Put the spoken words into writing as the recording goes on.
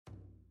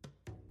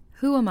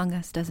Who among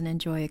us doesn't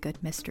enjoy a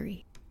good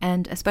mystery?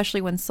 And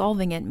especially when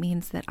solving it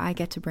means that I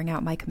get to bring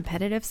out my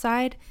competitive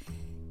side,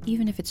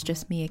 even if it's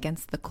just me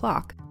against the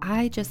clock.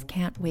 I just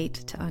can't wait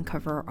to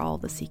uncover all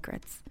the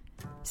secrets.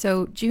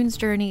 So June's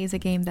Journey is a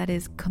game that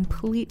is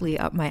completely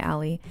up my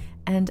alley,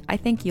 and I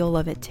think you'll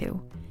love it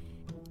too.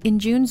 In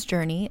June's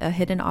Journey, a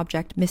hidden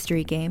object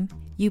mystery game,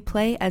 you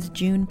play as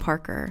June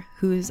Parker,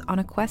 who's on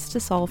a quest to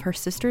solve her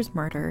sister's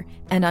murder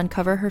and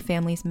uncover her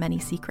family's many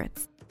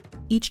secrets.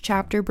 Each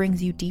chapter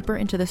brings you deeper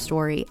into the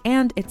story,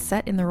 and it's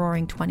set in the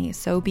Roaring '20s,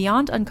 so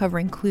beyond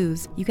uncovering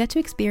clues, you get to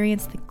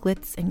experience the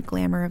glitz and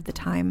glamour of the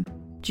time.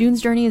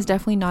 June's Journey is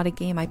definitely not a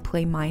game I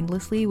play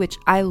mindlessly, which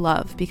I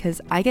love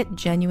because I get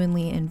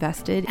genuinely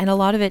invested, and a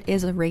lot of it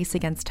is a race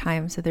against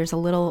time, so there's a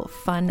little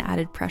fun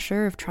added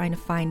pressure of trying to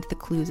find the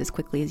clues as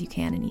quickly as you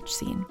can in each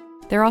scene.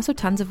 There are also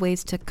tons of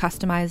ways to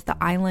customize the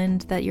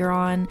island that you're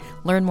on,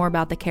 learn more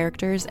about the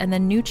characters, and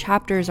then new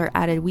chapters are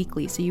added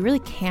weekly, so you really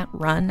can't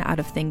run out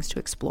of things to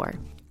explore.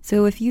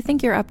 So if you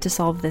think you're up to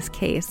solve this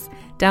case,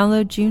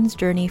 download June's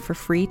Journey for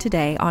free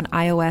today on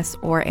iOS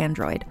or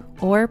Android,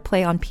 or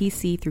play on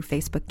PC through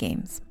Facebook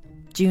Games.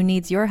 June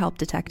needs your help,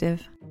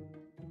 detective.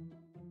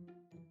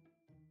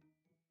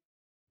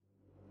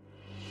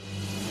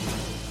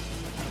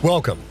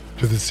 Welcome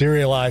to the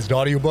serialized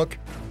audiobook,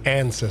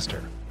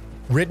 Ancestor,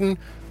 written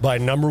by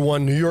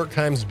 #1 New York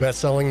Times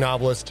bestselling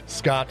novelist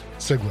Scott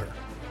Sigler,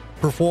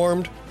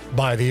 performed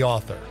by the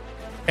author.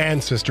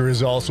 Ancestor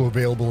is also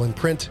available in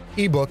print,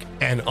 ebook,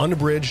 and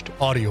unabridged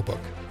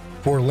audiobook.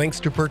 For links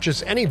to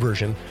purchase any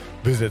version,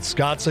 visit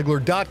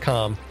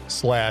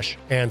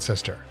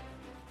scottsigler.com/ancestor.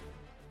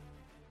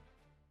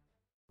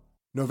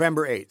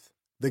 November 8th.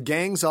 The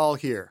gang's all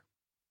here.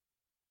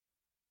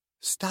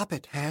 Stop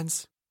it,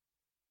 Hans.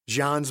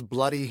 Jean's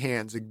bloody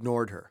hands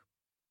ignored her.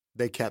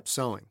 They kept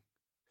sewing.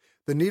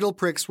 The needle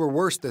pricks were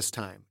worse this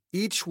time,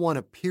 each one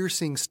a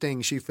piercing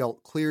sting she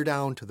felt clear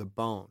down to the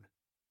bone.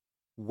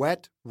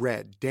 Wet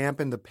red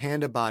dampened the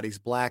panda body's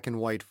black and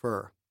white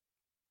fur.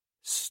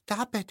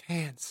 Stop it,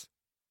 Hans.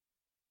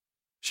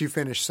 She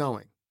finished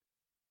sewing.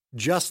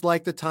 Just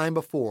like the time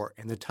before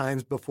and the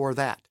times before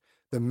that,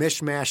 the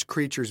mishmash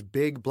creature's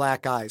big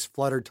black eyes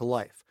fluttered to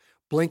life,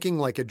 blinking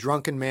like a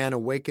drunken man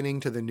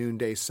awakening to the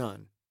noonday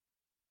sun.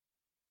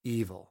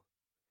 Evil.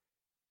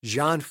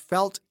 Jean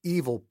felt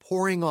evil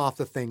pouring off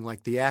the thing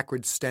like the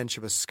acrid stench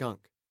of a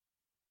skunk.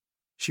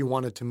 She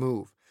wanted to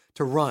move,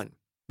 to run,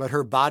 but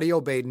her body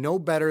obeyed no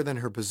better than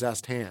her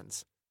possessed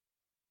hands.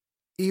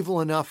 Evil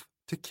enough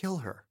to kill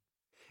her.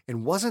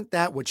 And wasn't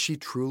that what she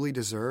truly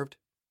deserved?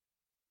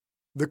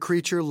 The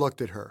creature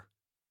looked at her.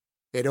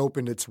 It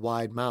opened its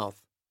wide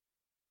mouth.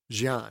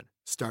 Jean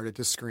started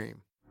to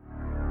scream.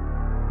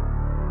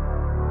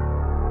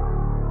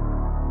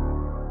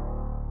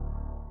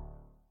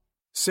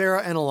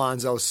 Sarah and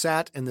Alonzo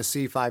sat in the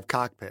C5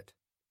 cockpit.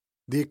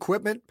 The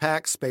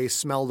equipment-packed space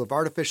smelled of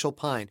artificial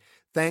pine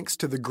thanks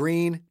to the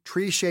green,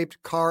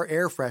 tree-shaped car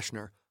air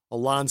freshener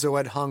Alonzo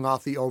had hung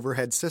off the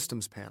overhead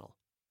systems panel.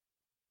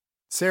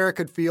 Sarah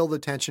could feel the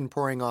tension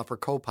pouring off her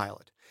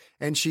co-pilot,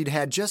 and she'd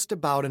had just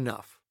about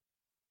enough.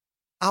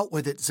 Out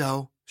with it,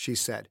 Zoe, she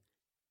said.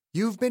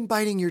 You've been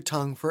biting your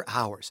tongue for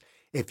hours.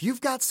 If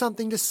you've got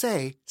something to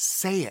say,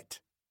 say it.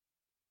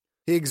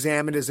 He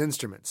examined his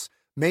instruments,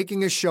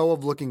 making a show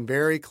of looking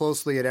very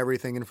closely at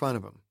everything in front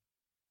of him.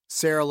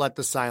 Sarah let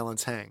the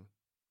silence hang.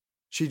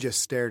 She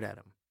just stared at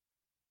him.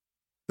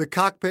 The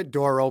cockpit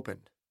door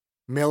opened.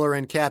 Miller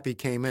and Cappy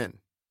came in.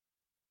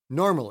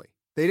 Normally,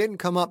 they didn't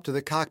come up to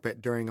the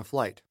cockpit during a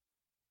flight.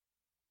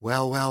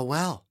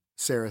 Well,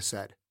 Sarah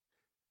said.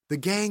 The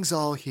gang's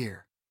all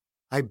here.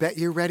 I bet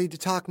you're ready to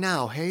talk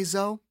now, hey,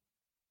 Zoe?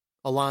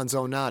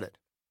 Alonzo nodded.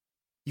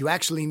 You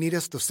actually need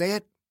us to say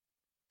it?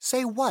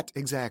 Say what,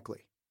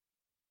 exactly?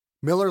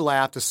 Miller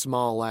laughed a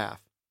small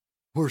laugh.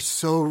 We're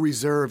so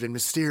reserved and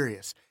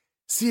mysterious.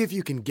 See if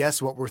you can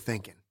guess what we're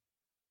thinking.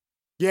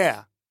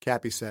 Yeah,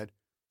 Cappy said.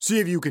 See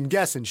if you can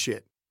guess and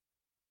shit.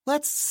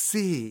 Let's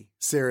see,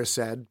 Sarah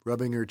said,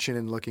 rubbing her chin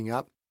and looking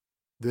up.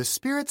 The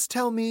spirits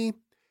tell me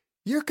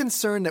you're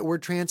concerned that we're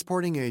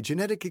transporting a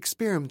genetic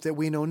experiment that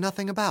we know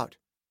nothing about.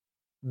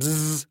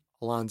 Bzzz,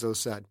 Alonzo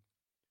said.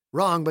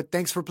 Wrong, but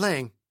thanks for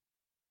playing.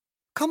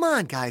 Come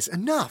on, guys,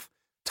 enough.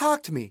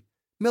 Talk to me.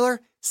 Miller,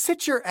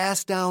 sit your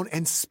ass down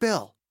and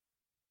spill.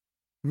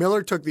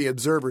 Miller took the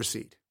observer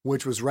seat,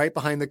 which was right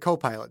behind the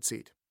co-pilot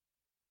seat.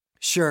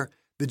 Sure,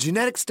 the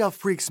genetic stuff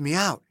freaks me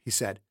out, he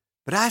said,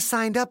 but I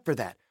signed up for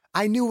that.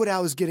 I knew what I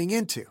was getting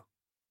into.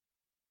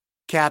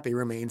 Cappy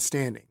remained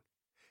standing.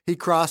 He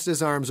crossed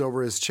his arms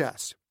over his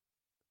chest.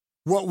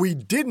 What we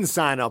didn't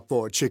sign up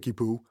for, Chicky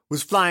Poo,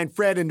 was flying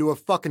Fred into a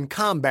fucking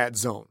combat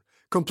zone,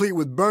 complete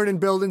with burning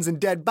buildings and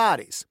dead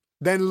bodies,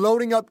 then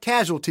loading up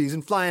casualties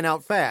and flying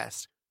out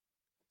fast.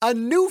 A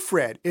new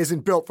Fred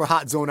isn't built for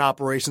hot zone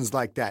operations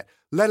like that,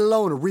 let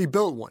alone a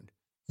rebuilt one.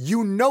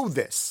 You know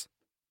this.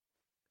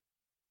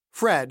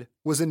 Fred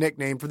was a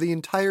nickname for the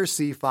entire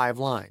C5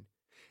 line.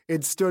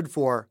 It stood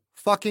for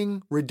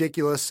fucking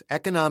ridiculous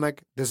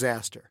economic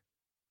disaster.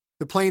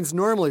 The planes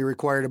normally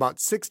required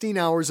about 16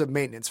 hours of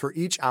maintenance for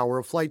each hour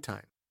of flight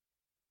time.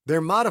 Their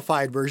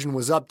modified version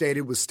was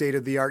updated with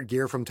state-of-the-art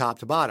gear from top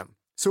to bottom,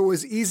 so it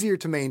was easier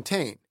to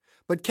maintain,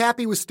 but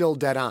Cappy was still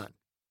dead on.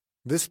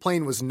 This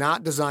plane was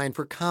not designed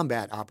for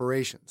combat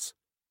operations.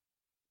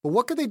 But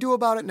what could they do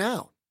about it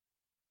now?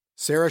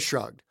 Sarah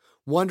shrugged,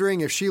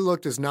 wondering if she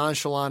looked as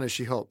nonchalant as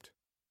she hoped.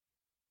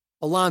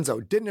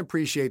 Alonzo didn't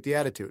appreciate the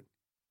attitude.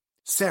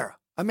 "Sarah,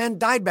 a man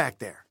died back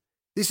there.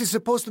 This is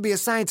supposed to be a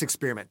science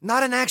experiment,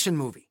 not an action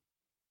movie."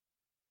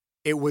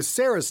 It was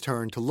Sarah's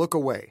turn to look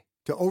away,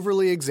 to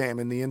overly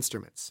examine the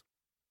instruments.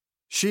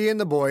 She and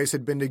the boys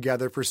had been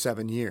together for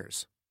 7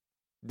 years.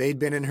 They'd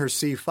been in her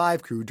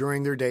C-5 crew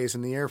during their days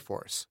in the Air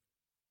Force.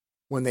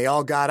 When they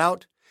all got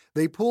out,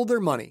 they pooled their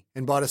money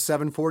and bought a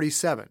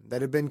 747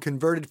 that had been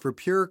converted for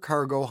pure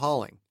cargo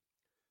hauling.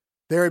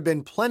 There had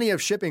been plenty of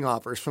shipping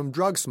offers from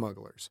drug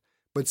smugglers,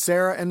 but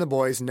Sarah and the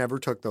boys never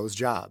took those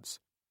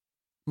jobs.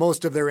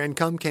 Most of their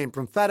income came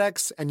from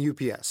FedEx and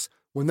UPS,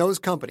 when those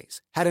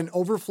companies had an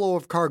overflow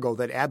of cargo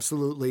that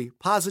absolutely,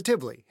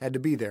 positively had to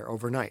be there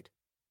overnight.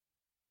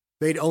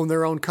 They'd own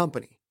their own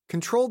company,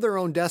 controlled their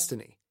own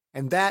destiny,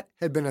 and that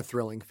had been a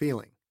thrilling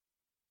feeling.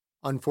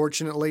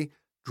 Unfortunately,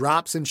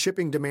 drops in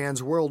shipping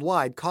demands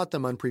worldwide caught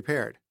them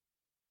unprepared.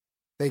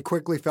 They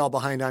quickly fell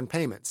behind on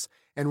payments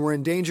and were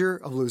in danger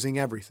of losing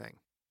everything.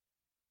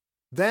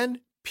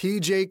 Then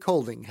P.J.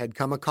 Colding had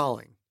come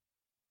a-calling,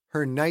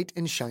 her knight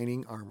in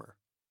shining armor.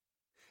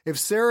 If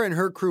Sarah and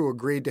her crew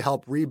agreed to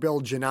help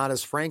rebuild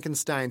Janata's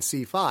Frankenstein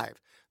C-5,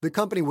 the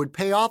company would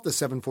pay off the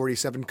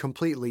 747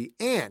 completely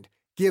and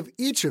give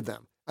each of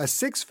them a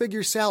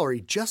 6-figure salary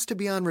just to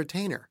be on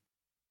retainer.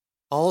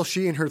 All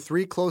she and her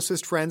 3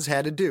 closest friends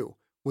had to do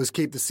was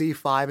keep the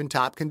C-5 in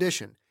top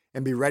condition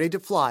and be ready to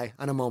fly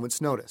on a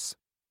moment's notice.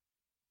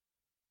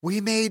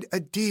 "We made a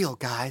deal,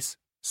 guys,"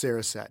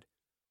 Sarah said.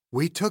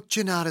 "We took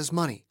Janata's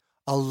money,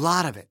 a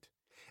lot of it.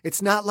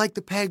 It's not like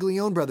the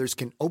Paglione brothers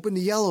can open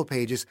the yellow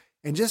pages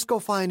and just go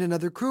find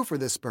another crew for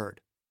this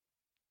bird."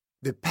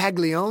 "The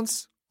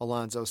Pagliones?"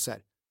 Alonzo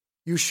said.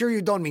 "You sure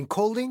you don't mean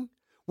Colding?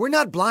 We're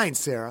not blind,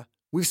 Sarah.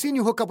 We've seen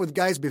you hook up with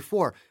guys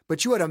before,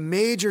 but you had a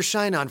major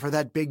shine-on for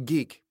that big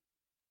geek."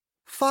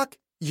 "Fuck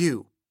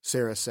you,"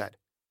 Sarah said.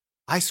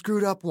 "I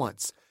screwed up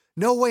once.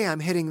 No way I'm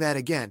hitting that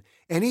again.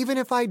 And even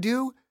if I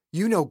do,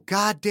 you know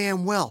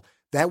goddamn well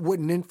that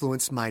wouldn't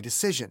influence my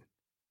decision.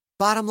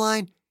 Bottom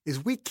line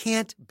is we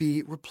can't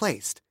be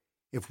replaced.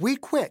 If we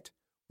quit,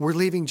 we're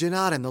leaving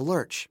Janata in the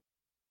lurch."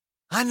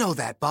 "I know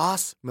that,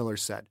 boss," Miller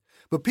said.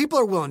 "But people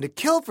are willing to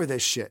kill for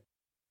this shit."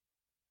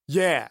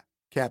 "Yeah,"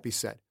 Cappy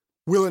said.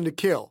 "Willing to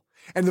kill.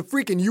 And the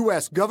freaking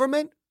U.S.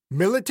 government?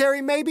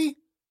 Military, maybe?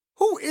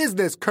 Who is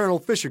this Colonel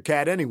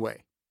Fisher-Cat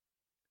anyway?"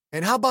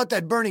 "And how about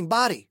that burning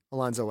body?"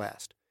 Alonzo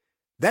asked.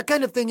 "That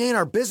kind of thing ain't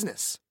our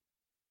business."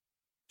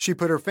 She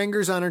put her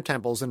fingers on her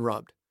temples and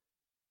rubbed.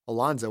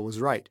 Alonzo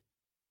was right.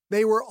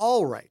 They were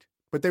all right,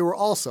 but they were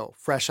also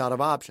fresh out of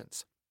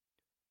options.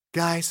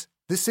 "Guys,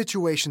 this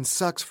situation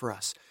sucks for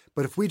us,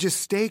 but if we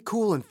just stay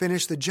cool and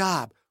finish the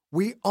job,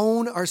 we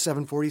own our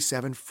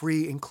 747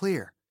 free and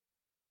clear.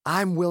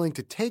 I'm willing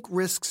to take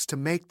risks to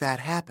make that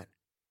happen.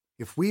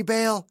 If we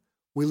bail,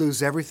 we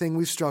lose everything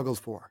we've struggled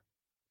for.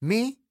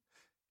 Me?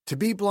 To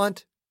be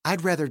blunt,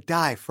 I'd rather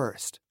die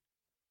first.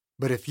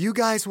 But if you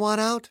guys want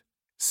out,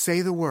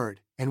 say the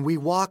word, and we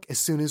walk as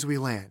soon as we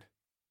land."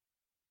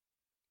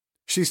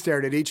 She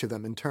stared at each of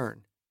them in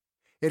turn.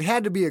 It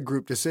had to be a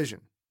group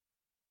decision.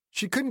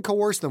 She couldn't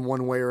coerce them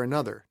one way or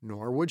another,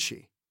 nor would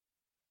she.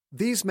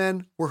 These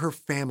men were her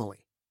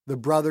family, the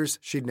brothers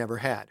she'd never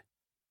had.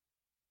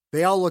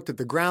 They all looked at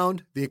the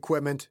ground, the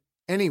equipment,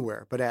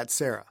 anywhere but at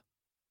Sarah.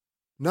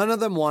 None of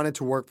them wanted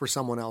to work for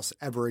someone else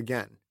ever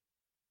again.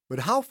 But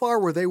how far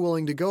were they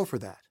willing to go for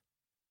that?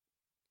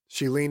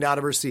 She leaned out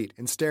of her seat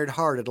and stared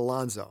hard at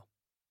Alonzo.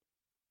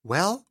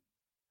 "Well,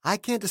 I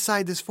can't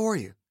decide this for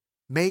you.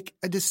 Make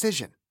a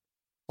decision."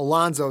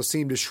 Alonzo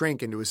seemed to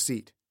shrink into his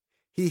seat.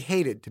 He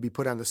hated to be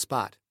put on the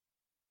spot.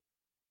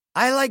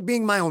 "I like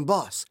being my own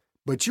boss,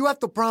 but you have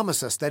to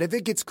promise us that if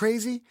it gets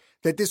crazy,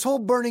 that this whole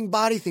burning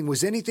body thing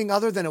was anything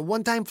other than a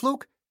one-time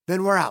fluke,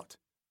 then we're out.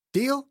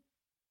 Deal?"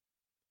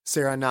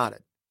 Sarah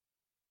nodded.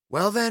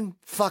 "Well then,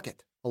 fuck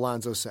it,"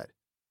 Alonzo said.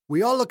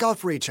 "We all look out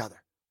for each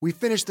other. We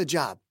finish the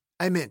job.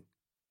 I'm in."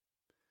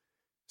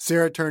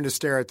 Sarah turned to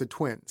stare at the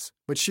twins,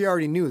 but she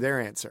already knew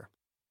their answer.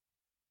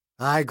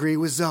 "I agree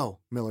with Zoe,"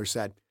 Miller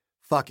said.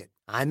 "Fuck it,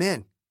 I'm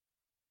in."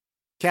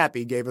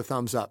 Cappy gave a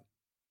thumbs up.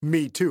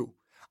 "Me too.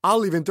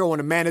 I'll even throw in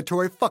a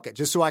mandatory fuck it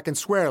just so I can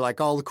swear like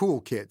all the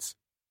cool kids."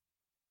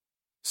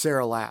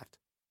 Sarah laughed.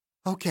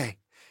 "Okay,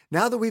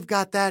 now that we've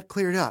got that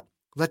cleared up,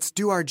 let's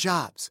do our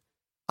jobs.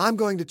 I'm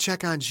going to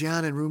check on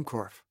Gian and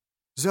Ruhmkorff.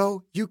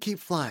 Zoe, you keep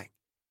flying.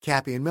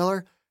 Cappy and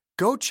Miller,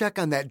 go check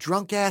on that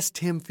drunk-ass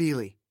Tim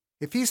Feely.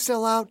 If he's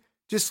still out,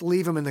 just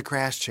leave him in the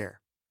crash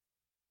chair."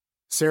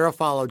 Sarah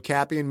followed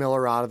Cappy and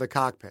Miller out of the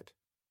cockpit.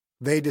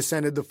 They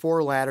descended the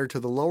 4 ladder to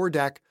the lower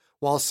deck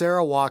while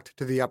Sarah walked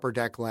to the upper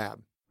deck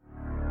lab.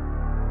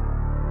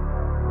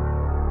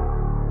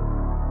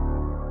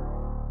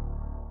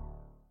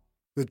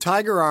 The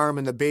tiger arm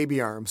and the baby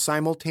arm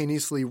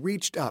simultaneously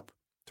reached up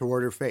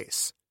toward her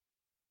face.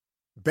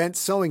 Bent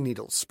sewing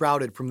needles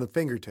sprouted from the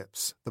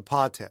fingertips, the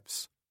paw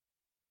tips.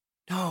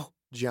 "No,"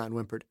 Jeanne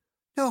whimpered.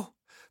 "No,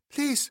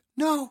 please,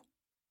 no."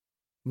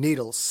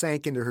 Needles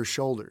sank into her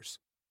shoulders.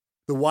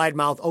 The wide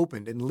mouth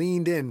opened and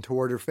leaned in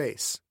toward her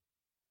face.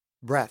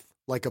 Breath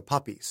like a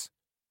puppy's.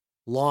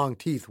 Long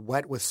teeth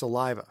wet with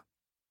saliva.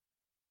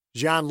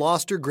 Jeanne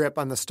lost her grip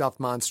on the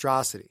stuffed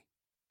monstrosity.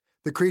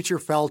 The creature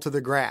fell to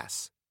the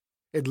grass.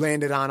 It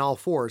landed on all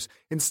fours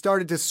and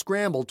started to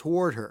scramble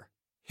toward her,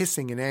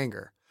 hissing in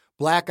anger,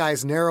 black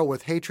eyes narrow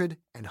with hatred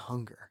and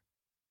hunger.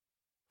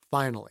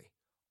 Finally,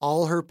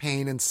 all her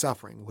pain and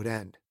suffering would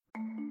end.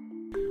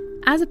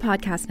 As a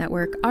podcast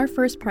network, our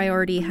first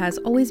priority has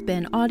always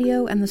been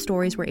audio and the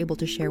stories we're able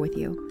to share with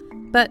you.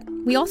 But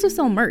we also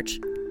sell merch,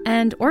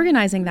 and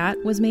organizing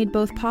that was made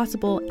both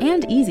possible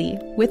and easy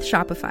with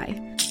Shopify.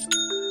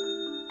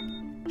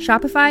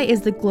 Shopify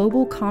is the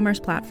global commerce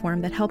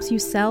platform that helps you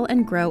sell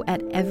and grow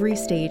at every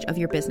stage of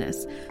your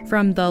business,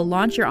 from the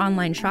launch your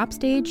online shop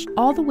stage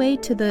all the way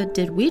to the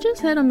did we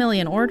just hit 1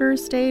 million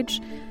orders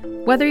stage.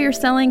 Whether you're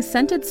selling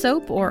scented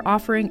soap or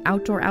offering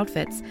outdoor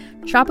outfits,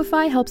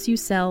 Shopify helps you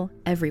sell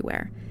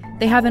everywhere.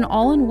 They have an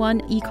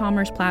all-in-one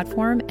e-commerce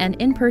platform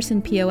and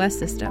in-person POS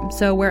system,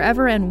 so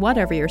wherever and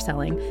whatever you're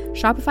selling,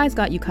 Shopify's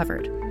got you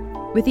covered.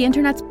 With the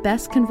internet's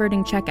best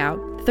converting checkout,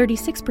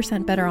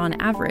 36% better on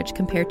average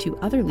compared to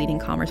other leading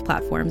commerce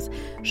platforms,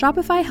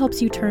 Shopify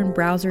helps you turn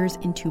browsers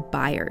into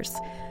buyers.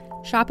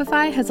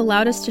 Shopify has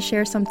allowed us to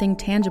share something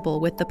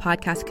tangible with the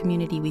podcast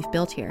community we've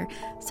built here,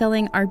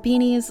 selling our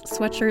beanies,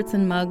 sweatshirts,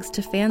 and mugs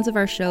to fans of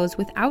our shows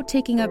without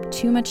taking up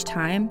too much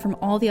time from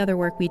all the other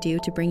work we do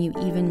to bring you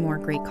even more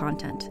great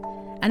content.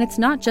 And it's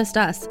not just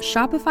us.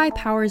 Shopify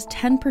powers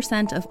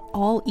 10% of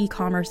all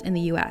e-commerce in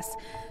the US.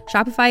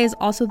 Shopify is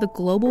also the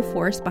global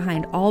force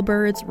behind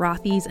Allbirds,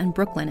 Rothy's, and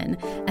Brooklinen,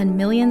 and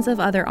millions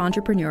of other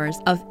entrepreneurs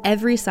of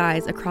every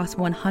size across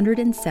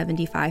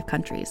 175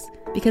 countries.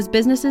 Because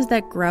businesses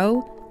that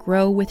grow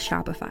with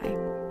Shopify.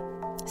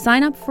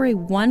 Sign up for a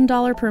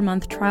 $1 per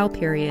month trial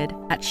period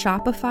at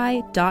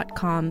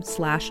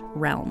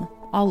shopify.com/realm,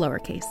 all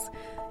lowercase.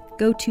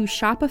 Go to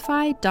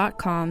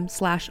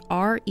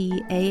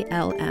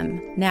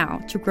shopify.com/REALM now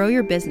to grow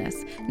your business,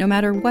 no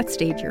matter what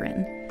stage you're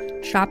in.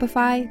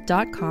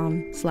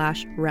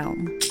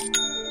 Shopify.com/realm.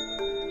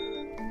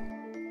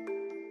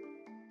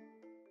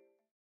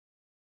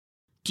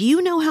 Do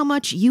you know how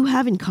much you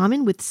have in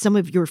common with some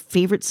of your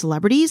favorite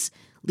celebrities,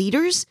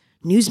 leaders,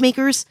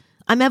 newsmakers?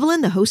 I'm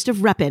Evelyn, the host of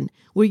Reppin',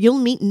 where you'll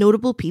meet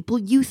notable people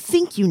you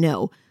think you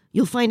know.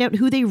 You'll find out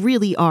who they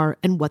really are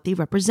and what they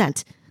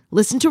represent.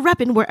 Listen to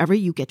Reppin' wherever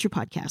you get your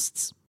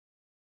podcasts.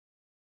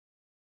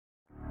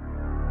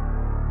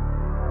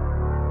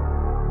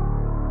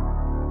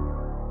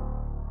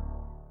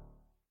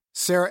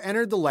 Sarah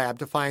entered the lab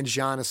to find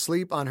Jeanne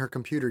asleep on her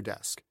computer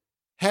desk,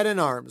 head and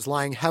arms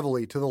lying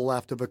heavily to the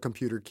left of a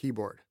computer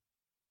keyboard.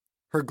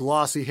 Her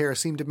glossy hair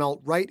seemed to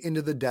melt right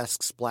into the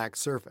desk's black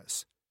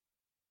surface.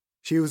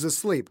 She was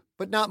asleep,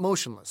 but not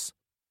motionless.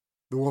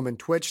 The woman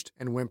twitched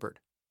and whimpered.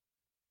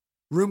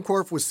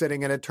 Ruhmkorff was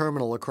sitting at a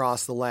terminal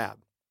across the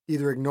lab,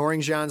 either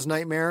ignoring Jeanne's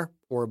nightmare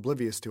or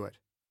oblivious to it.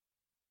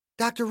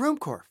 "Dr.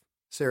 Ruhmkorff,"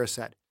 Sarah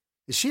said.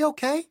 "Is she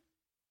okay?"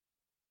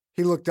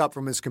 He looked up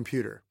from his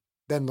computer,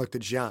 then looked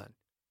at Jeanne.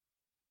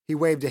 He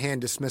waved a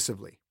hand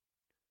dismissively.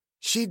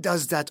 "She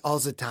does that all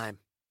the time."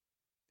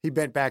 He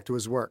bent back to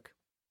his work.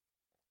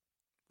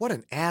 What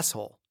an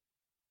asshole.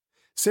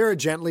 Sarah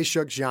gently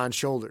shook Jeanne's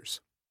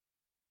shoulders.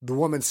 The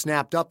woman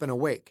snapped up and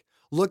awake,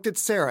 looked at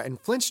Sarah,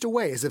 and flinched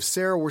away as if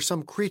Sarah were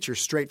some creature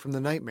straight from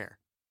the nightmare.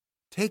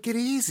 "Take it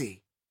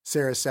easy,"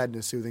 Sarah said in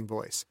a soothing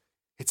voice.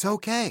 "It's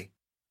okay."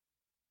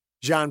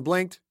 Jeanne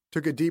blinked,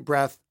 took a deep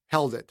breath,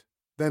 held it,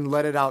 then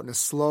let it out in a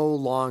slow,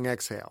 long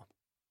exhale.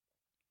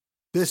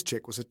 This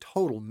chick was a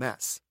total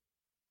mess.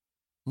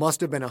 Must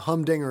have been a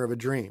humdinger of a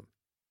dream.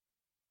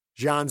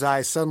 Jeanne's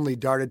eyes suddenly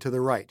darted to the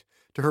right,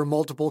 to her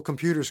multiple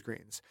computer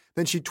screens.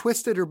 Then she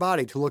twisted her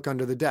body to look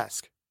under the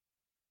desk.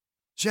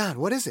 "Jeanne,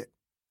 what is it?"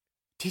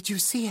 "Did you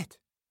see it?"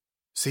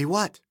 "See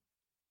what?"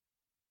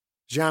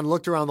 Jeanne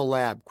looked around the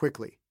lab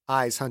quickly,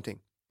 eyes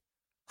hunting.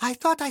 "I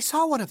thought I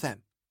saw one of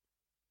them."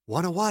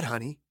 "One of what,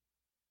 honey?"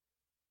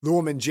 The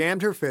woman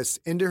jammed her fists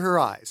into her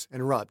eyes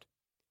and rubbed.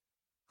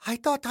 "I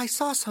thought I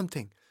saw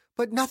something,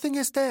 but nothing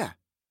is there."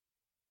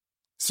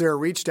 Sarah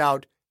reached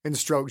out and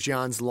stroked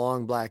Jeanne's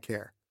long black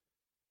hair.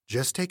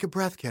 "Just take a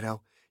breath,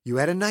 kiddo. You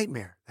had a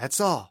nightmare, that's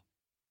all."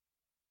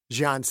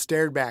 Jeanne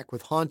stared back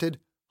with haunted,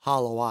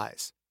 hollow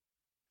eyes.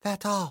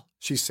 "That all,"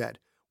 she said,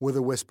 with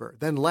a whisper,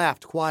 then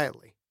laughed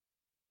quietly.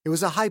 It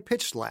was a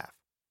high-pitched laugh.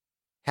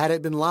 Had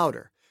it been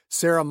louder,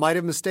 Sarah might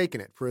have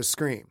mistaken it for a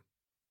scream.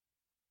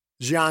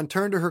 Jeanne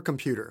turned to her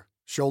computer,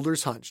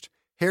 shoulders hunched,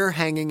 hair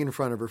hanging in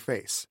front of her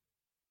face.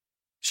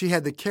 She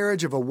had the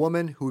carriage of a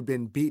woman who'd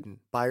been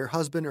beaten by her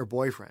husband or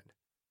boyfriend.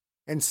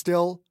 And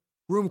still,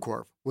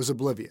 Ruhmkorff was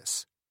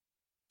oblivious.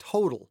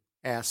 Total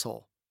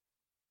asshole.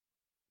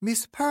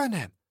 "Miss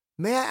Perrenham,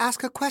 may I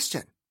ask a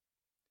question?"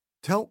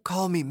 Don't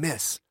call me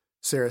miss,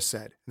 Sarah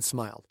said and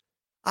smiled.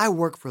 I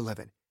work for a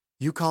living.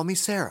 You call me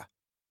Sarah.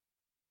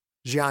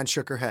 Jeanne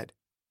shook her head.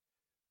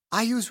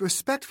 I use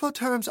respectful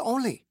terms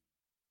only.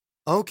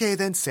 Okay,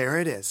 then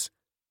Sarah it is.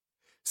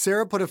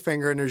 Sarah put a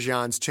finger under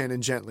Jeanne's chin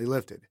and gently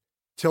lifted,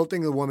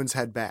 tilting the woman's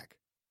head back.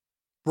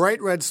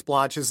 Bright red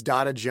splotches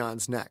dotted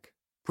Jeanne's neck,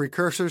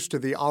 precursors to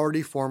the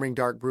already forming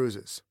dark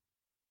bruises.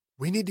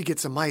 We need to get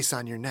some ice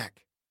on your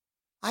neck.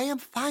 I am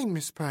fine,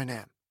 Miss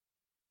Burnham.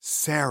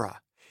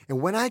 Sarah,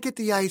 and when I get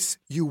the ice,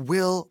 you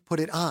will put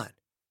it on.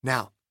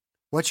 Now,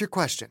 what's your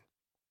question?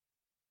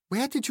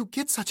 Where did you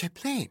get such a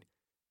plane?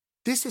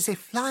 This is a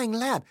flying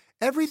lab,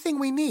 everything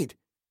we need.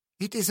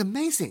 It is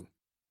amazing.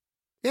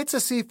 It's a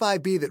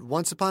C-5B that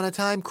once upon a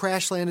time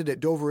crash-landed at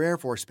Dover Air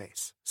Force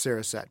Base,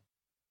 Sarah said.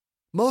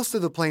 Most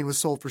of the plane was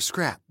sold for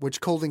scrap,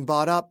 which Colding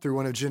bought up through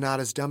one of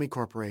Janata's dummy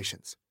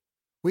corporations.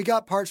 We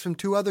got parts from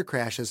 2 other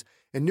crashes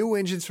and new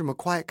engines from a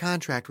quiet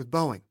contract with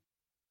Boeing.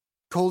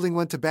 Colding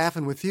went to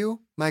Baffin with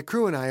you. My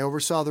crew and I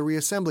oversaw the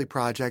reassembly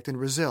project in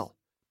Brazil.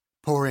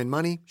 Pour in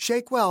money,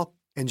 shake well,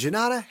 and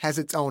Janata has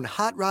its own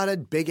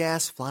hot-rodded,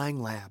 big-ass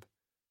flying lab.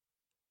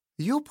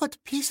 You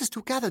put pieces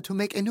together to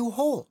make a new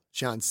whole,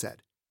 Jeanne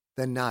said,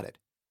 then nodded.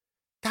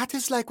 That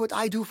is like what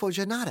I do for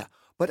Janata,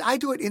 but I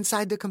do it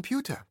inside the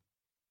computer.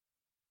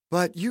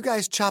 But you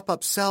guys chop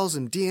up cells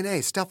and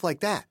DNA, stuff like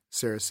that,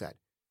 Sarah said.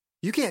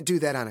 You can't do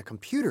that on a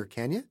computer,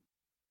 can you?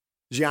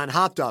 Jeanne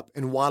hopped up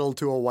and waddled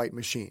to a white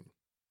machine.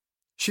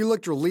 She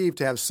looked relieved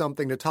to have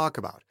something to talk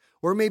about,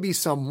 or maybe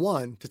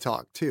someone to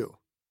talk to.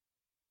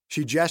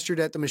 She gestured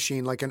at the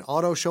machine like an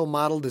auto show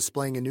model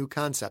displaying a new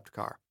concept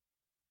car.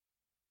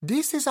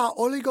 This is our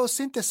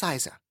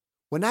oligosynthesizer.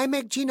 When I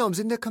make genomes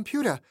in the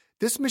computer,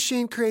 this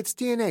machine creates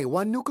DNA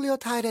one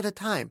nucleotide at a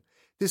time,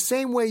 the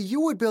same way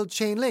you would build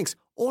chain links,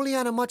 only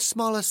on a much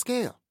smaller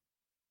scale.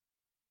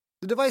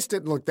 The device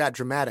didn't look that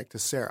dramatic to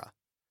Sarah.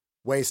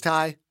 Waist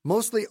high,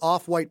 mostly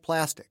off-white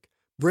plastic,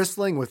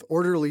 bristling with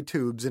orderly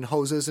tubes and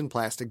hoses and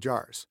plastic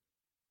jars.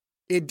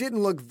 It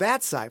didn't look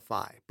that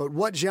sci-fi, but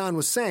what Jeanne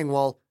was saying,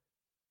 well,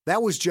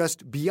 that was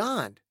just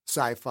beyond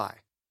sci-fi.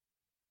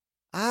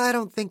 I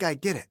don't think I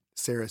get it,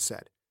 Sarah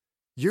said.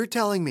 You're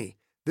telling me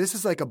this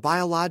is like a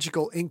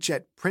biological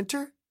inkjet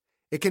printer?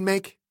 It can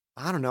make,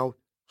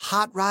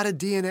 hot-rodded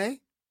DNA?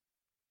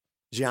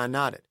 Jeanne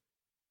nodded.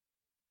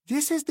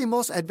 This is the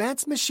most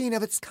advanced machine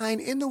of its kind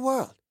in the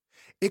world.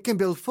 It can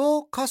build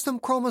full custom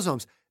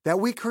chromosomes that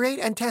we create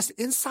and test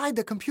inside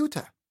the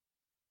computer.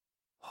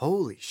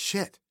 Holy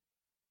shit.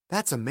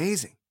 That's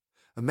amazing.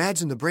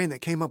 Imagine the brain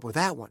that came up with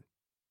that one.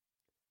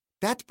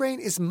 That brain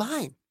is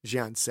mine,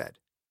 Jeanne said.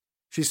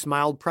 She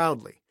smiled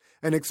proudly,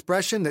 an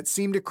expression that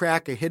seemed to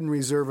crack a hidden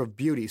reserve of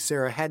beauty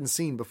Sarah hadn't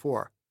seen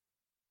before.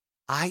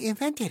 I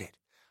invented it.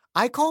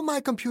 I call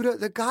my computer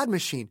the God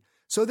machine,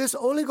 so this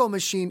oligo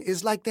machine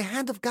is like the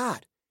hand of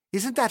God.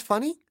 Isn't that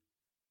funny?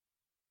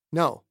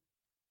 No,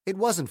 it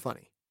wasn't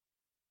funny.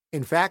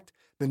 In fact,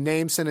 the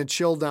name sent a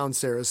chill down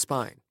Sarah's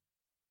spine.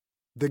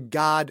 The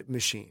God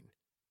machine,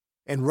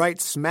 and right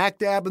smack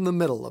dab in the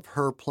middle of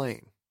her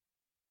plane.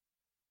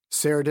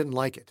 Sarah didn't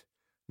like it,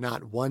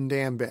 not one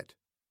damn bit.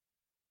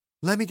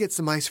 Let me get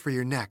some ice for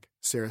your neck,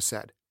 Sarah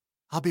said.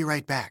 I'll be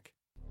right back.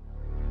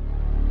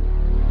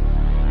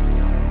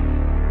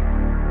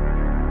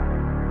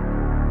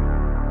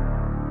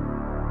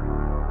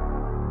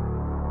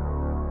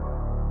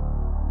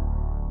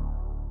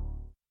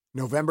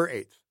 November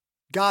 8th.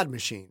 God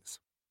machines.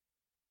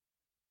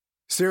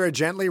 Sarah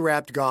gently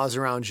wrapped gauze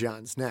around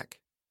Jeanne's neck.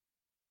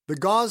 The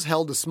gauze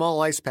held a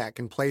small ice pack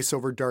in place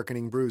over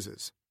darkening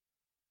bruises.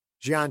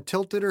 Jeanne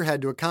tilted her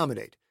head to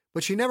accommodate,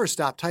 but she never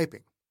stopped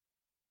typing.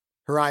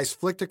 Her eyes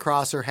flicked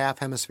across her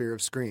half-hemisphere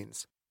of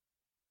screens.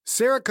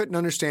 Sarah couldn't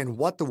understand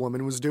what the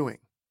woman was doing.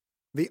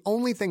 The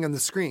only thing on the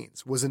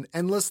screens was an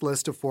endless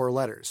list of 4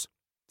 letters,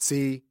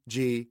 C,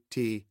 G,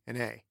 T, and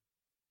A.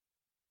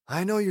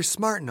 I know you're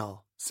smart and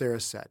all, Sarah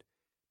said,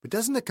 but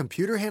doesn't the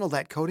computer handle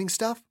that coding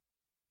stuff?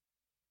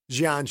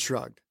 Jeanne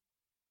shrugged.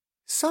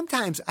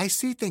 Sometimes I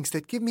see things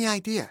that give me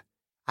idea.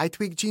 I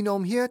tweak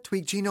genome here,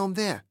 tweak genome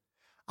there.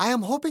 I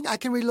am hoping I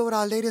can reload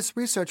our latest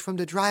research from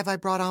the drive I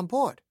brought on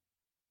board.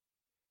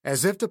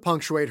 As if to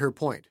punctuate her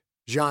point,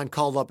 Jeanne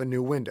called up a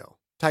new window,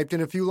 typed in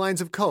a few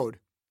lines of code,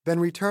 then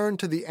returned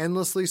to the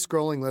endlessly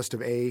scrolling list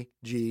of A,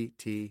 G,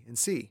 T, and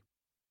C.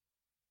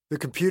 The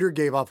computer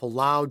gave off a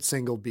loud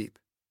single beep.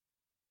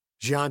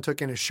 Jeanne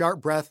took in a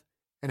sharp breath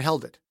and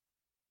held it.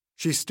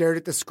 She stared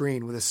at the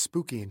screen with a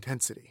spooky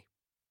intensity.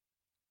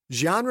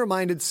 Jeanne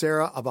reminded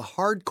Sarah of a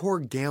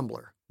hardcore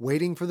gambler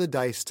waiting for the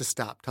dice to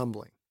stop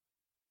tumbling.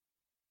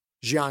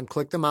 Jeanne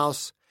clicked the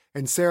mouse,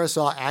 and Sarah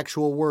saw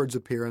actual words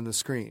appear on the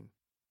screen.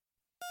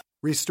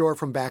 Restore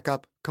from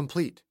backup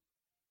complete.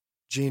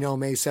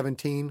 Genome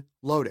A17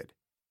 loaded.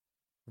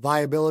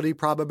 Viability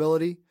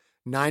probability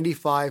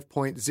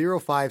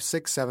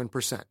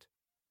 95.0567%.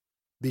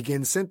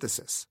 Begin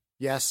synthesis,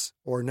 yes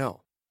or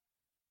no.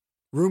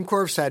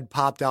 Ruhmkorff's head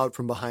popped out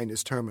from behind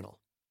his terminal.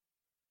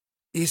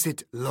 Is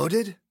it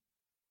loaded?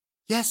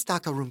 Yes,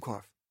 Dr.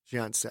 Ruhmkorff,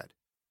 Jeanne said.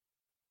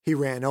 He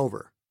ran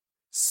over.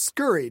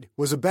 Scurried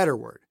was a better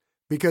word,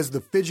 because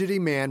the fidgety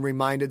man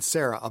reminded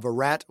Sarah of a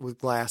rat with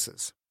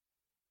glasses.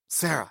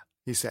 "Sarah,"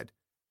 he said,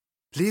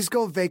 "please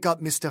go wake up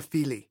Mr.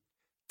 Feely.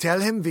 Tell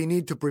him we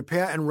need to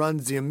prepare and run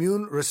the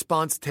immune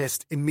response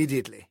test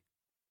immediately."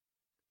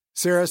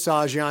 Sarah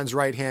saw Jean's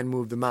right hand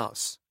move the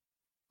mouse.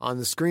 On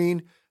the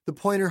screen, the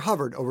pointer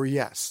hovered over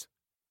yes.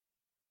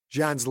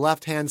 Jean's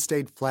left hand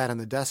stayed flat on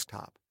the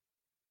desktop.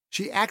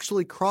 She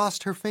actually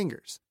crossed her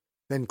fingers,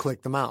 then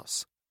clicked the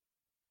mouse.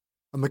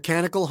 A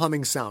mechanical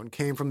humming sound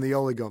came from the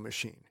oligo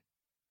machine.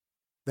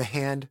 The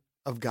hand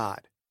of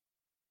God.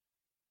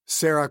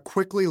 Sarah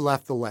quickly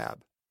left the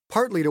lab,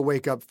 partly to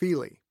wake up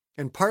Feely,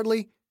 and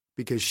partly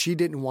because she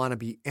didn't want to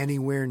be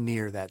anywhere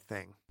near that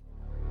thing.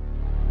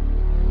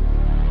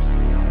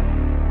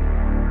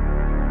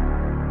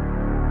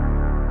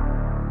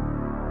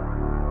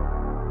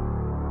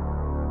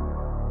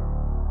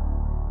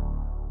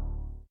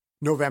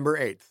 November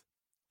 8th.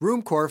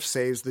 Ruhmkorff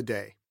saves the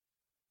day.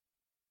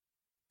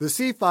 The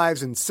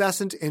C-5's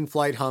incessant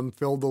in-flight hum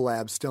filled the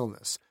lab's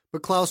stillness,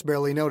 but Klaus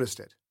barely noticed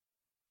it.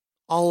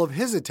 All of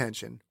his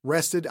attention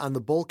rested on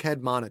the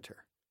bulkhead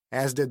monitor,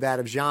 as did that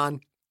of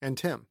Jean and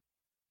Tim.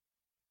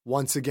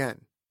 Once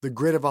again, the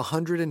grid of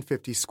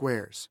 150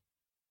 squares.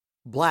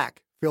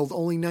 Black filled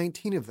only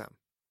 19 of them.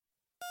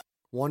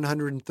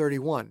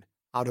 131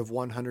 out of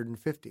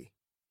 150.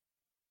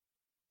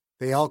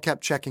 They all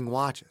kept checking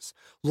watches,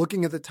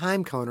 looking at the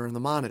time counter on the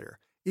monitor,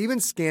 even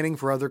scanning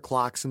for other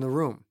clocks in the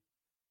room.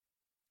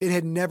 It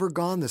had never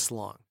gone this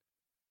long.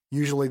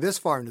 Usually this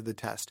far into the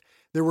test,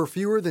 there were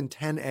fewer than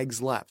 10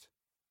 eggs left.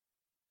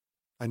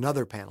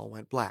 Another panel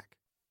went black.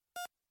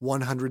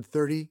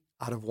 130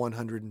 out of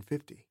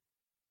 150.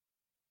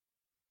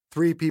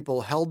 3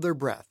 people held their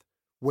breath,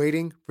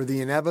 waiting for the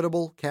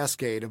inevitable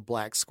cascade of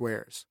black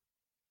squares.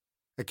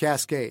 A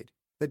cascade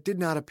that did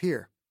not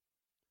appear.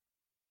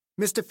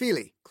 "Mr.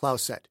 Feely,"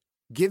 Klaus said,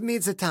 "give me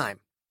the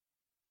time."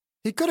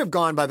 He could have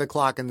gone by the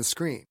clock on the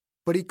screen,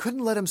 but he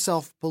couldn't let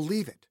himself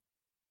believe it.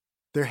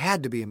 There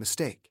had to be a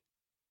mistake.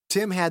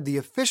 Tim had the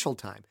official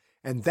time,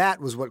 and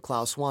that was what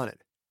Klaus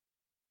wanted.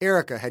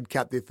 Erica had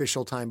kept the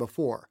official time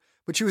before,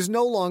 but she was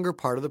no longer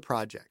part of the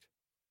project.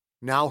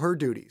 Now her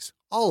duties,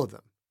 all of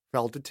them,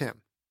 fell to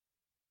Tim.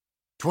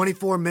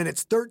 24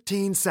 minutes,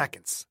 13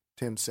 seconds,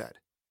 Tim said.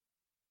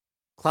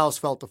 Klaus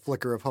felt a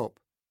flicker of hope.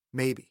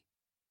 Maybe.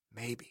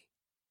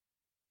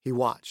 He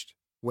watched,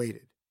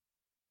 waited.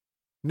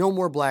 No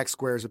more black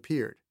squares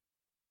appeared.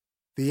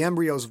 The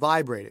embryos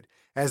vibrated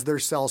as their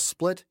cells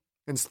split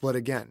and split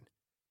again,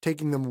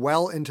 taking them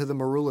well into the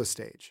morula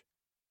stage.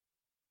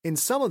 In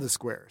some of the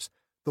squares,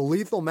 the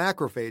lethal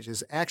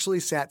macrophages actually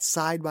sat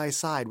side by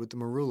side with the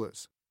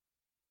morulas.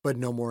 But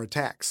no more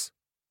attacks.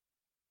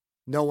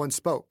 No one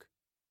spoke.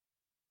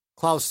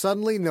 Klaus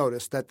suddenly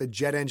noticed that the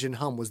jet engine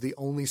hum was the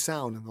only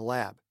sound in the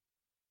lab.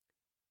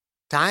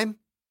 "Time?"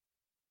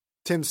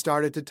 Tim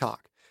started to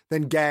talk,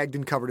 then gagged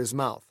and covered his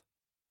mouth.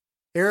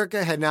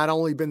 Erica had not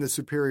only been the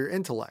superior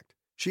intellect,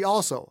 she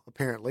also,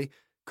 apparently,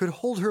 could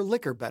hold her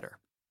liquor better.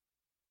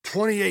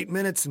 28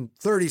 minutes and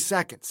 30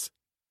 seconds,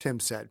 Tim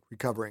said,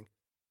 recovering.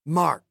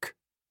 "Mark."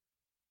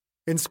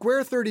 In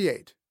square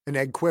 38, an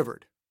egg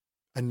quivered.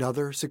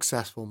 Another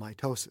successful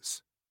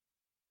mitosis.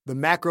 The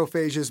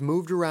macrophages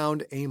moved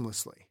around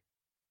aimlessly.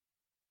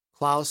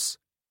 Klaus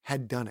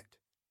had done it.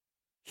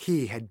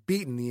 He had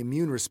beaten the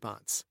immune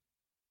response.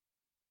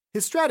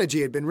 His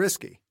strategy had been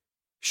risky.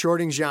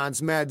 Shorting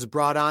Jean's meds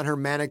brought on her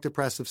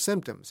manic-depressive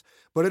symptoms,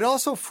 but it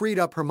also freed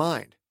up her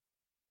mind.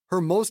 Her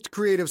most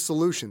creative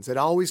solutions had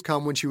always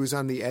come when she was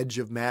on the edge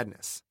of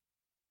madness.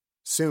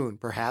 Soon,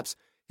 perhaps,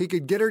 he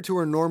could get her to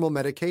her normal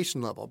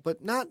medication level,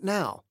 but not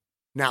now,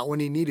 not when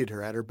he needed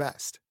her at her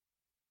best.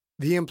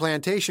 The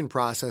implantation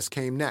process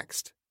came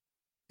next.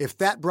 If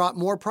that brought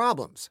more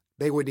problems,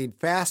 they would need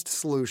fast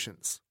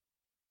solutions.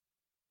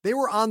 They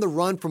were on the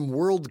run from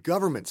world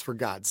governments, for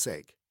God's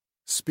sake.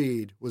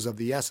 Speed was of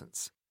the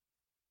essence.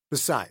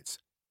 Besides,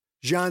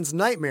 Jean's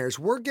nightmares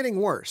were getting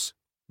worse,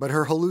 but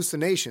her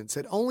hallucinations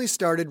had only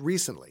started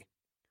recently.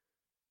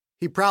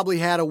 He probably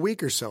had a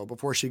week or so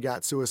before she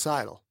got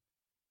suicidal.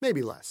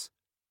 Maybe less.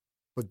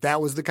 But that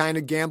was the kind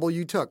of gamble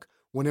you took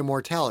when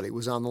immortality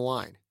was on the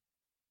line.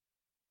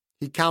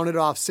 He counted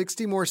off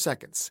 60 more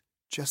seconds,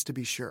 just to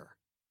be sure.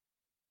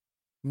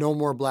 No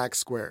more black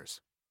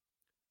squares.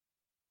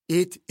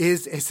 "It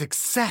is a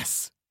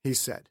success," he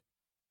said.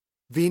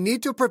 "We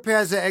need to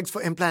prepare the eggs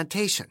for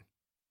implantation."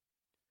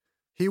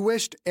 He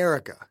wished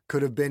Erica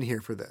could have been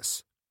here for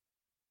this.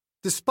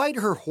 Despite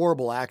her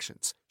horrible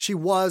actions, she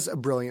was a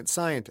brilliant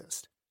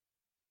scientist.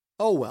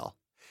 Oh well,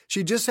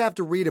 she'd just have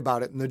to read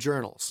about it in the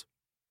journals.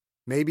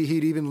 Maybe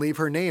he'd even leave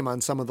her name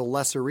on some of the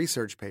lesser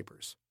research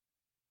papers.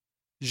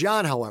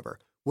 Jean, however,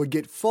 would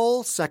get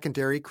full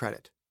secondary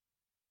credit.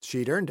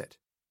 She'd earned it.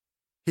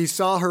 He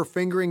saw her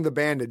fingering the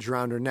bandage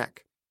around her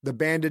neck, the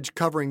bandage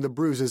covering the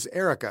bruises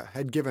Erica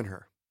had given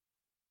her.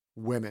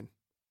 Women.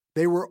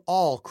 They were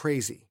all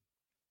crazy.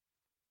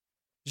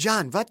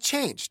 "Jean, what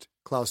changed?"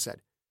 Klaus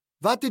said.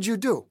 "What did you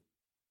do?"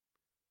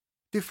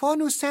 "The 4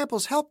 new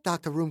samples helped,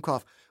 Dr.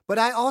 Ruhmkorff, but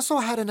I also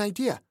had an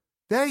idea,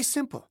 very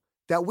simple,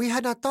 that we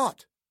had not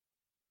thought.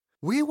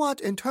 We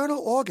want internal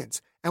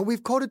organs, and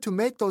we've coded to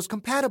make those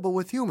compatible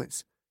with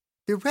humans.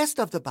 The rest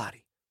of the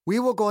body, we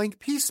were going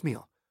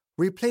piecemeal,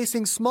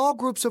 replacing small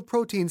groups of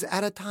proteins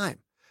at a time,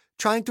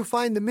 trying to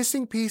find the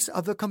missing piece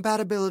of the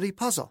compatibility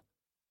puzzle.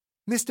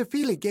 Mr.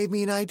 Feely gave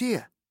me an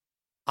idea.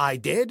 I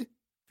did?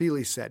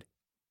 Feely said.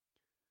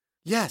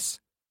 Yes.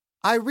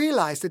 I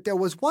realized that there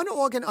was one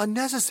organ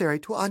unnecessary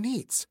to our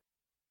needs.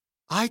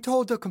 I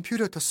told the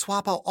computer to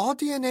swap out all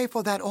DNA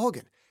for that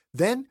organ,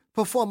 then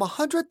perform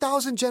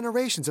 100,000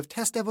 generations of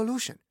test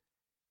evolution.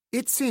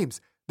 It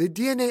seems the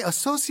DNA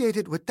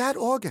associated with that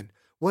organ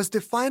was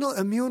the final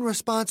immune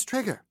response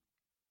trigger.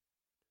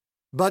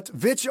 But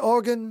which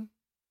organ?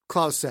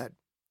 Klaus said,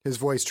 his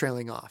voice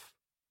trailing off.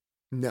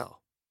 No,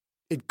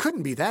 it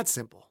couldn't be that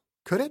simple,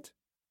 could it?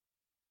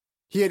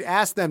 He had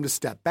asked them to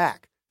step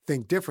back,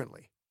 think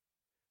differently.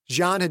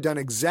 Jean had done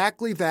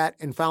exactly that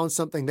and found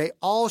something they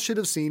all should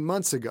have seen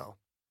months ago.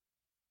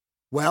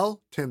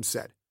 Well, Tim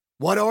said,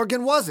 what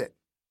organ was it?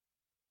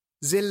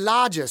 The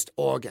largest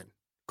organ,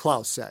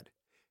 Klaus said,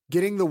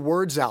 getting the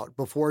words out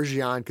before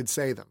Jean could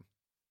say them.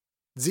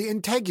 The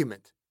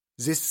integument,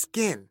 the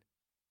skin.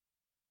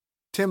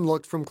 Tim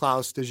looked from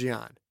Klaus to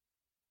Jean.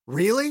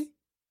 Really?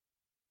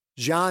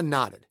 Jean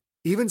nodded,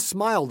 even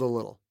smiled a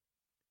little.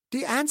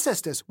 The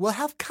ancestors will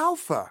have cow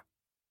fur.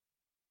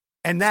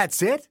 And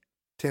that's it?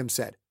 Tim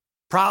said.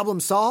 Problem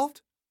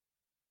solved?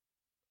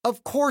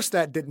 Of course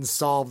that didn't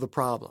solve the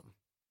problem.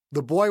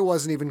 The boy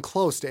wasn't even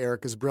close to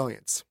Erica's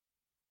brilliance.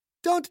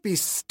 Don't be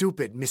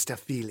stupid, Mr.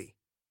 Feely.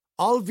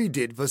 All we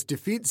did was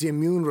defeat the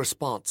immune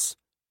response.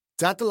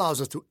 That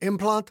allows us to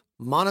implant,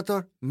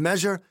 monitor,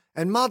 measure,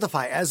 and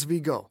modify as we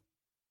go.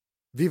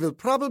 We will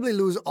probably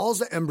lose all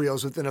the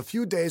embryos within a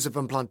few days of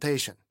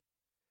implantation.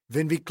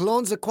 When we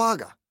cloned the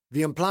quagga,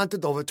 we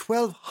implanted over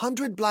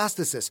 1,200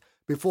 blastocysts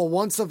before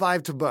one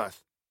survived to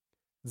birth.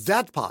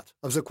 That part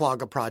of the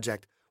quagga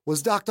project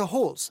was Dr.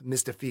 Holt's,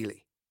 Mr.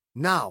 Feely.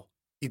 Now,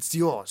 it's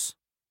yours.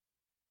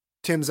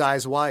 Tim's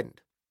eyes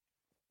widened.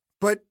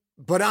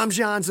 But I'm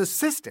Jean's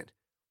assistant.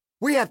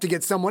 We have to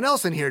get someone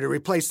else in here to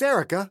replace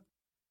Erica.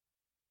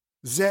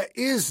 There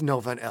is no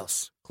one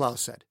else,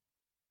 Klaus said.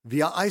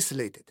 We are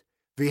isolated.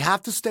 We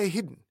have to stay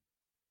hidden.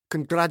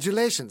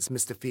 Congratulations,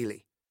 Mr.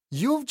 Feely.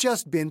 You've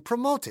just been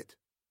promoted.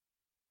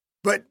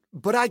 But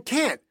I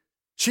can't.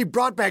 She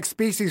brought back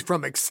species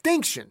from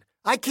extinction.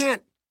 I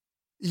can't.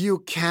 You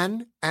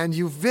can and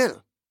you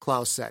will,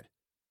 Klaus said.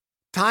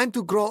 Time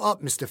to grow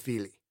up, Mr.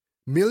 Feely.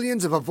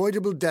 Millions of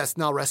avoidable deaths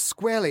now rest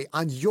squarely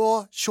on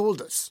your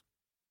shoulders.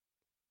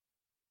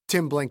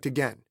 Tim blinked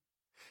again.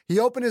 He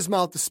opened his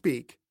mouth to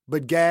speak,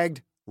 but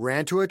gagged,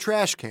 ran to a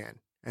trash can,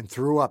 and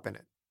threw up in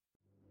it.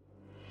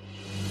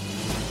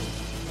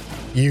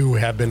 You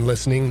have been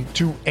listening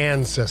to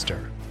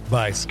Ancestor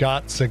by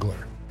Scott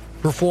Sigler.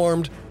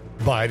 Performed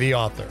by the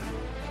author.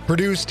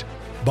 Produced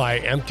by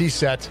Empty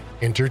Set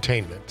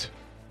Entertainment.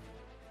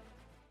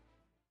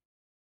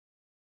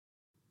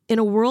 In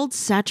a world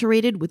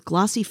saturated with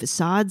glossy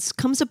facades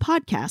comes a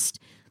podcast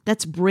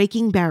that's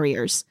breaking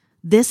barriers.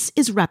 This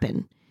is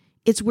Reppin'.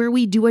 It's where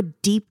we do a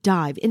deep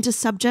dive into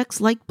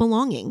subjects like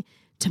belonging,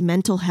 to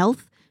mental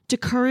health, to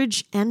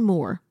courage, and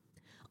more.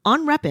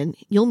 On Reppin',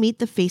 you'll meet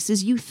the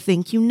faces you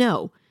think you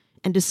know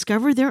and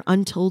discover their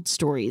untold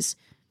stories.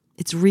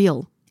 It's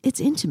real, it's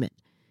intimate,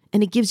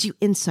 and it gives you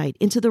insight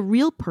into the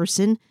real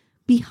person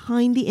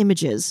behind the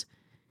images.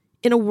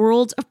 In a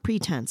world of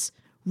pretense,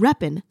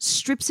 Reppin'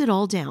 strips it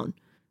all down.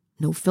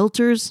 No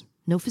filters,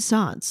 no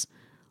facades.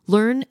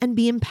 Learn and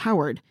be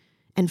empowered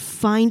and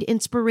find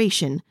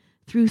inspiration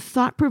through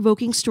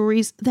thought-provoking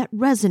stories that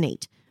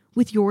resonate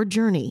with your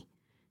journey.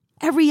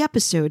 Every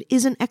episode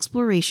is an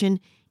exploration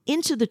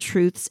into the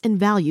truths and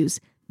values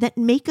that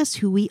make us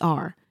who we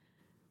are.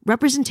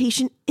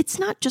 Representation, it's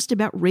not just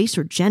about race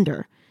or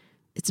gender.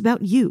 It's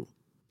about you.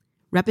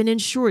 Reppin'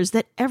 ensures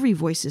that every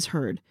voice is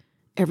heard,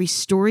 every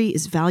story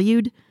is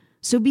valued,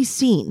 so be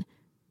seen,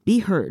 be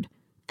heard,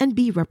 and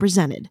be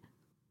represented.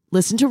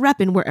 Listen to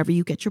Reppin' wherever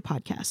you get your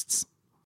podcasts.